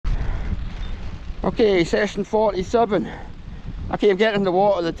Okay, session 47. Okay, I'm getting in the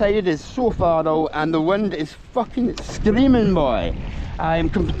water, the tide is so far out and the wind is fucking screaming, boy. I'm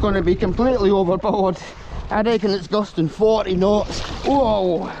going to be completely overpowered. I reckon it's gusting 40 knots.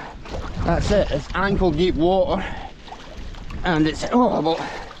 Whoa! That's it, it's ankle deep water. And it's about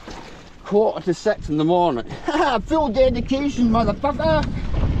 5:45 in the morning. Full dedication, motherfucker!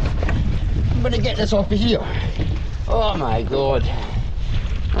 I'm going to get this off of here. Oh my god.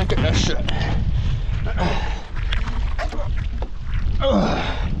 Look at this shit.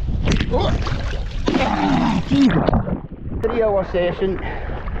 3-hour session,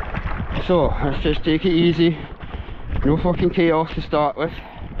 so let's just take it easy. No fucking chaos to start with.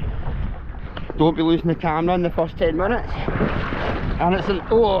 Don't be losing the camera in the first 10 minutes. And it's an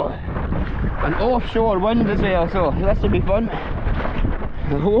offshore wind as well, so this will be fun.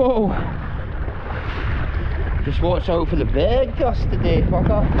 Whoa! Just watch out for the big gust today,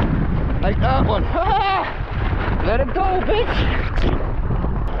 fucker. Like that one. Let it go, bitch!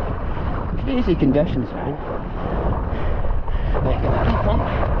 Crazy conditions, man. Like that pump.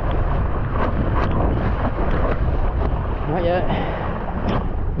 Not yet.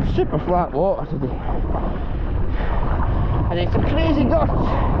 It's super flat water today. And it's a crazy gust.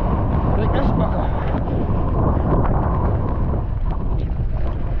 Like this fucker.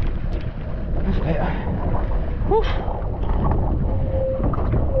 That's better. Whew.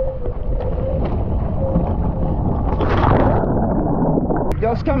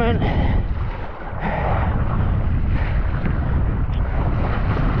 Gust coming.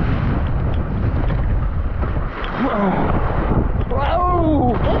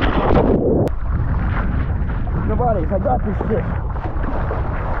 Whoa! Nobody, I got this shit.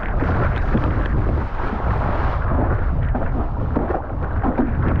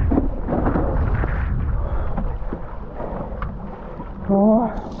 Oh.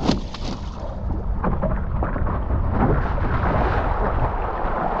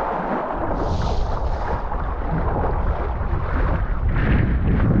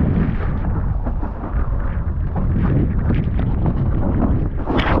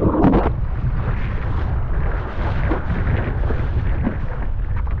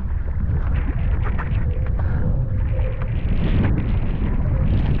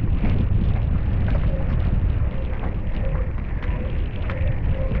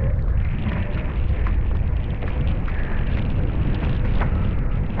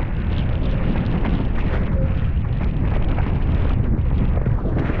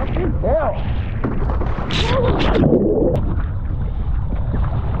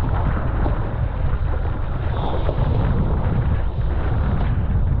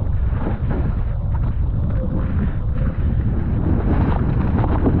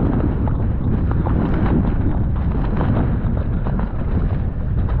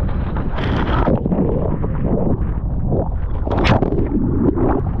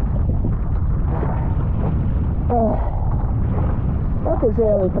 It's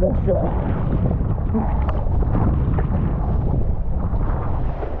early for this shit.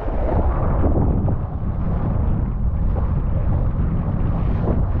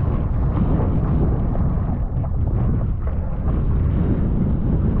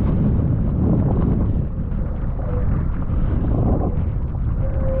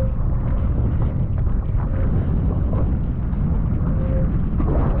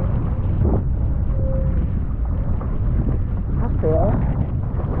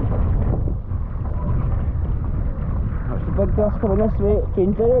 Big dust coming this way,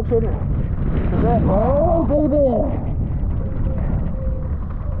 change direction. Oh baby!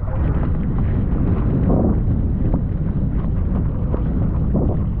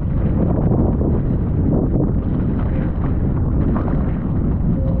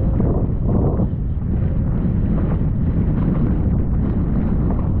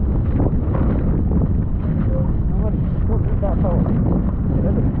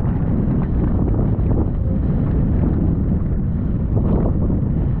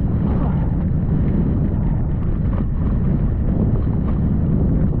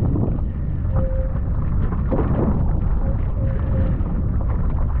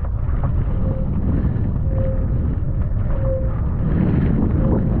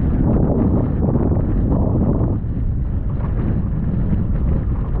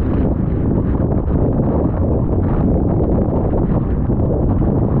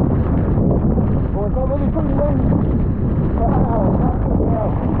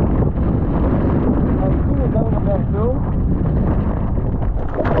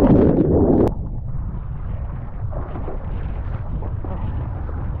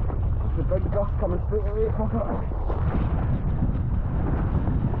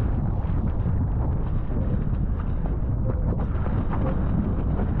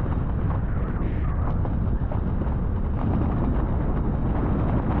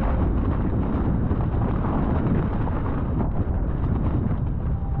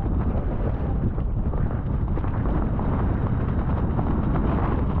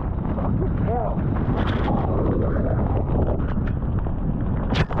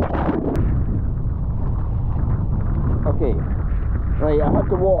 I had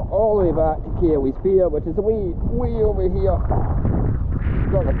to walk all the way back to Kiwi's Pier, which is way over here.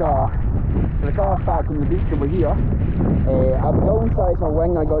 Got the car. The car's parked on the beach over here. I've downsized my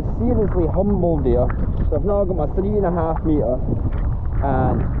wing. I got seriously humbled there. So I've now got my 3.5 metre,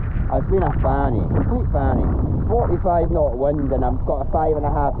 and it's been a fanny, complete fanny. 45 knot wind, and I've got a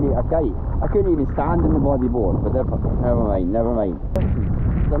 5.5 metre kite. I couldn't even stand in the bodyboard, but never mind, never mind.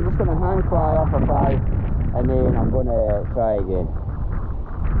 So I'm just going to hang fly off for 5, and then I'm going to try again.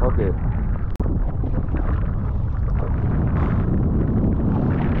 Okay.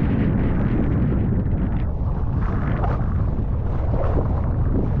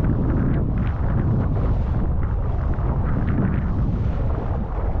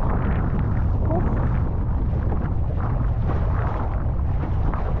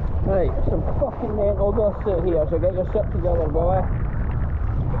 Right, some fucking mental gusts out here, so get your shit together, boy.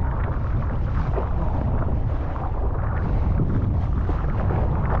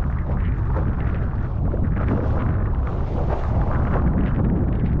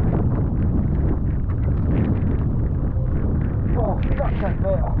 Oh, fuck, that's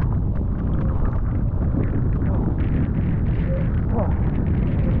better.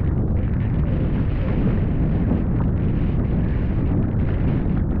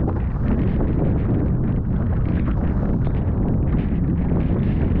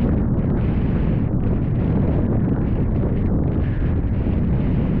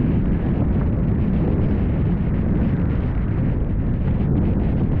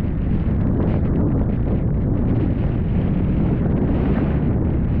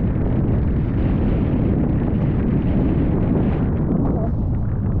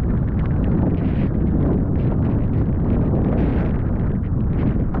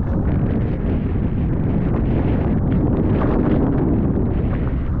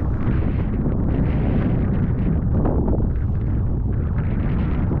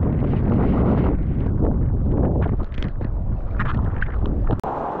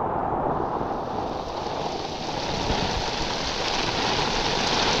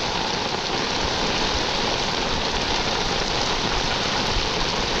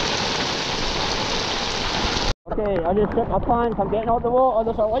 Okay, I just took my pants, I'm getting out the water,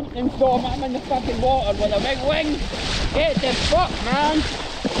 there's a lightning storm, I'm in the fucking water with a big wing. Get the fuck, man!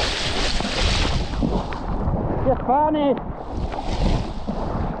 Just fanny!